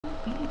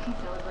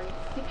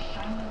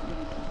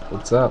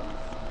What's up?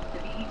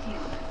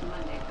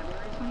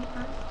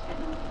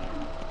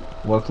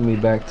 Welcome me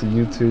back to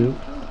YouTube.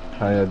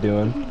 How y'all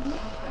doing?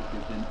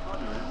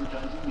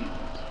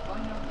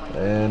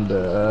 And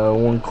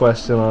one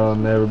question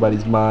on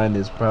everybody's mind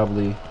is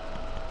probably,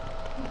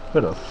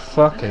 where the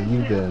fuck have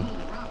you been?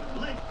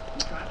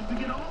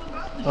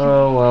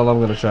 Oh, well, I'm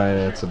gonna try and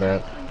answer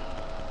that.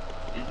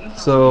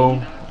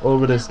 So,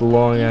 over this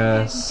long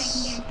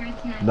ass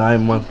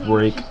 9-month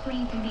break,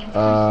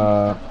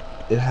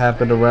 it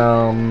happened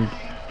around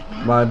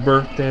my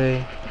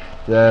birthday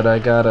that I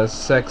got a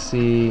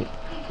sexy,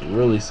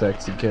 really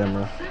sexy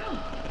camera,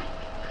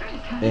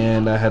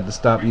 and I had to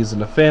stop using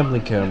the family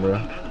camera,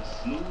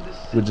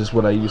 which is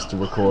what I used to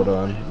record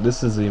on.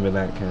 This isn't even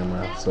that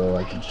camera, so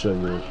I can show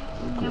you it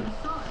real quick.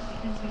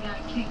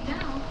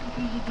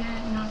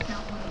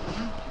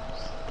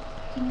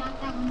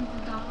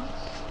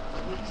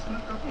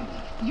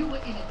 You were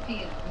in a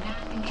theater, not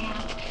an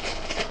alley.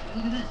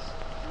 Look at this.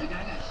 The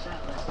guy got shot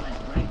last night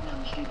right down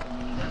the street from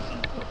me. That's so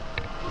cool.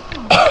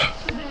 Oh,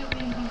 too bad we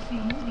didn't go see a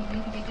movie.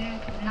 Maybe your dad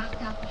could have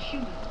knocked out the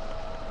shooter.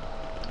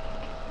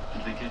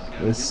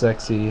 This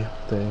sexy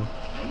thing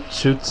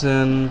shoots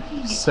in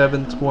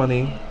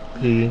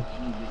 720p,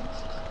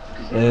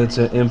 and it's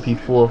an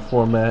MP4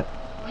 format,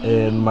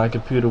 and my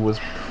computer was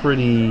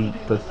pretty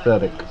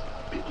pathetic,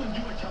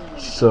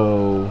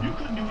 so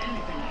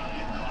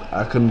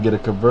I couldn't get a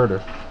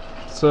converter.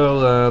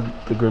 So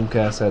the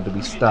Grimcast had to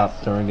be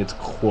stopped during its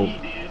quote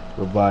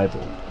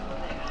revival.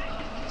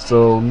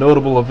 So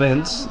notable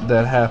events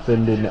that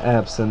happened in the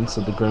absence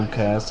of the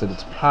Grimcast and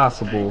its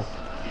possible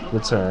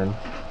return.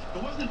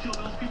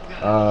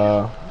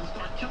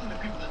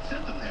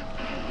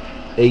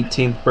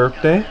 18th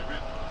birthday.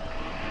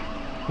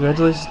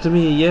 Congratulations to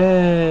me,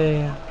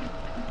 yay!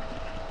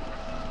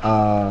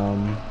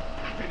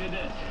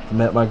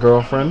 Met my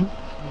girlfriend.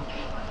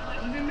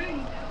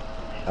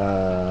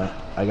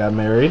 I got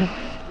married.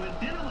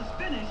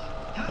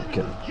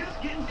 Okay.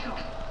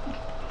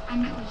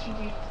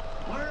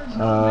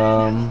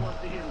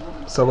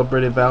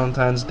 Celebrated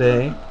Valentine's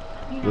Day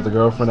with a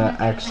girlfriend I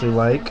actually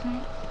like.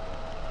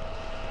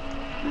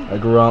 I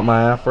grew out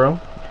my afro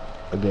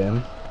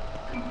again.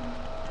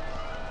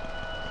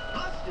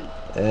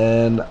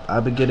 And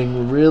I've been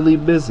getting really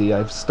busy.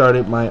 I've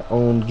started my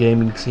own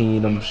gaming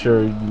team. I'm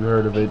sure you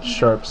heard of it,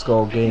 Sharp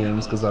Skull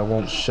Games, because I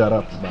won't shut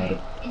up about it.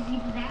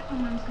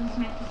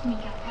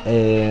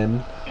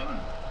 And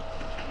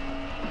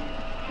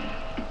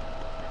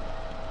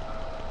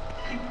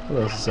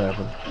what else has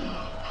happened?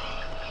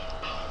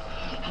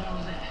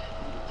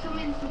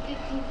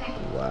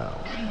 Wow.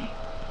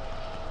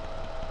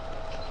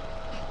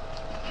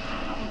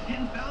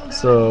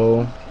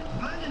 So,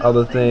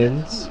 other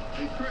things.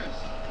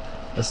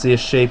 I see a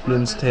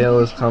Shapian's Tale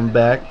has come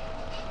back.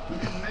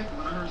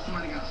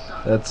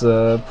 That's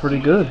pretty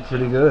good,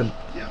 pretty good.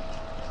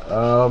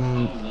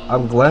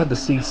 I'm glad to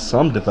see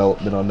some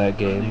development on that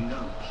game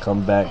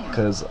come back,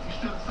 because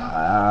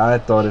I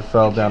thought it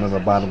fell down in a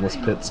bottomless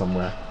pit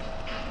somewhere.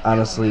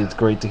 Honestly, it's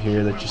great to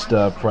hear that you still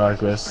have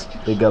progress.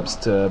 Big ups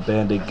to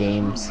Bandit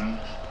Games.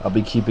 I'll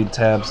be keeping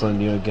tabs on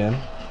you again.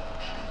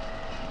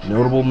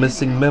 Notable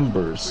missing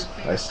members.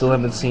 I still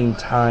haven't seen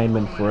Time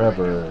in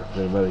forever. If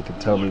anybody can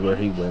tell me where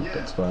he went,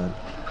 that's fine.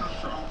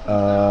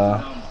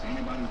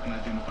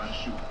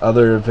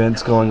 Other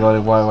events going on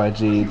in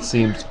YYG. It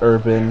seems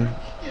Urban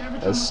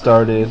has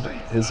started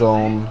his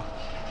own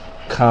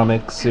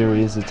comic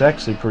series. It's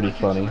actually pretty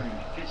funny,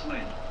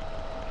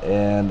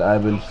 and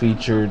I've been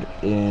featured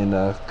in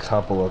a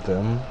couple of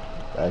them,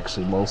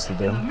 actually most of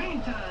them.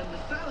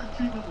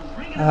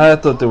 I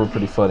thought they were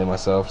pretty funny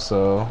myself,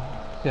 so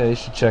yeah, you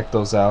should check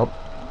those out.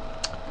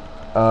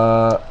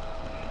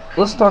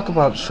 Let's talk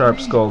about Sharp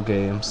Skull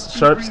Games.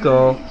 Sharp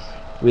Skull,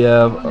 we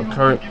have a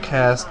current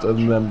cast of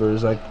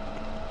members. I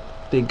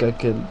think I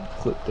can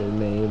put their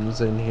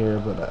names in here,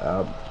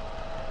 but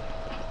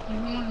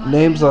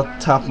names off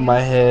the top of my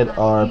head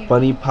are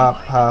Bunny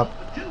Pop Pop,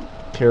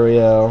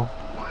 Cariel,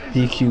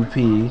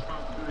 PQP,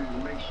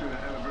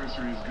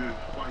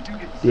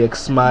 The X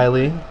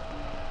Smiley,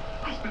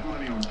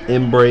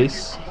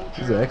 Embrace,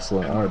 he's an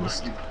excellent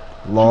artist,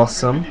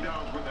 Lawsome,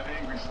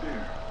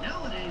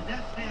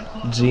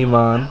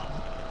 Gmon,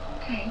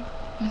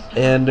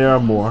 and there are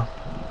more,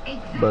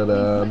 but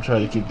I'm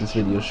trying to keep this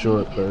video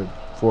short, but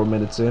 4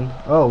 minutes in.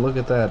 Oh, look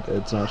at that,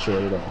 it's not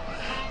short at all.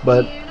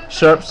 But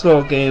Sharp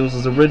Skull Games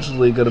was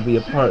originally going to be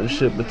a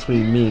partnership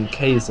between me and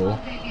Kazel.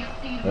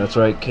 That's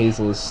right,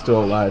 Kazel is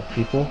still alive,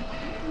 people.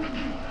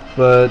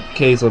 But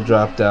Kazel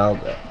dropped out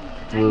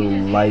through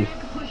life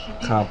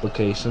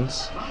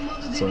complications,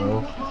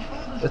 so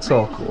it's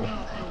all cool.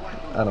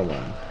 I don't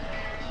mind.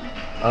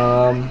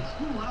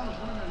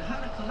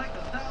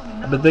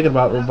 I've been thinking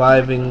about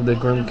reviving the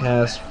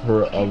Grimcast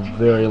for a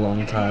very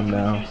long time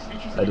now.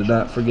 I did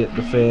not forget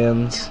the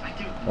fans,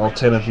 all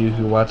 10 of you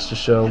who watched the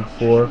show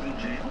before.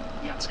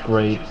 It's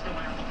great.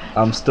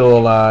 I'm still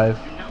alive,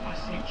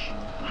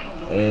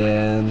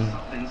 and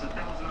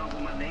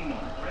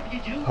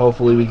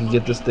hopefully we can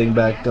get this thing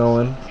back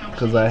going.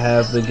 because I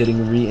have been getting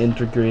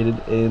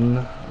reintegrated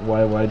in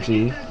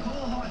YYG,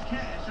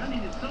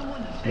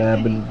 and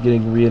I've been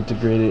getting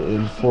reintegrated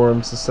in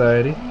Forum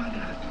Society,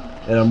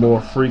 and I'm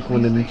more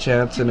frequent in the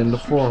chats and in the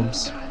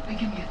forums.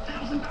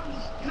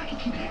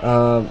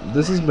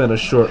 This has been a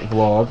short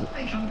vlog,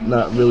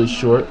 not really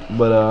short,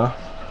 but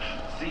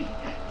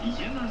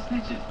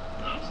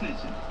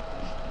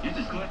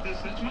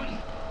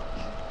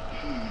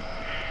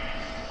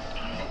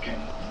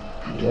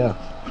yeah,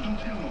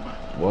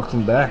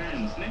 welcome back.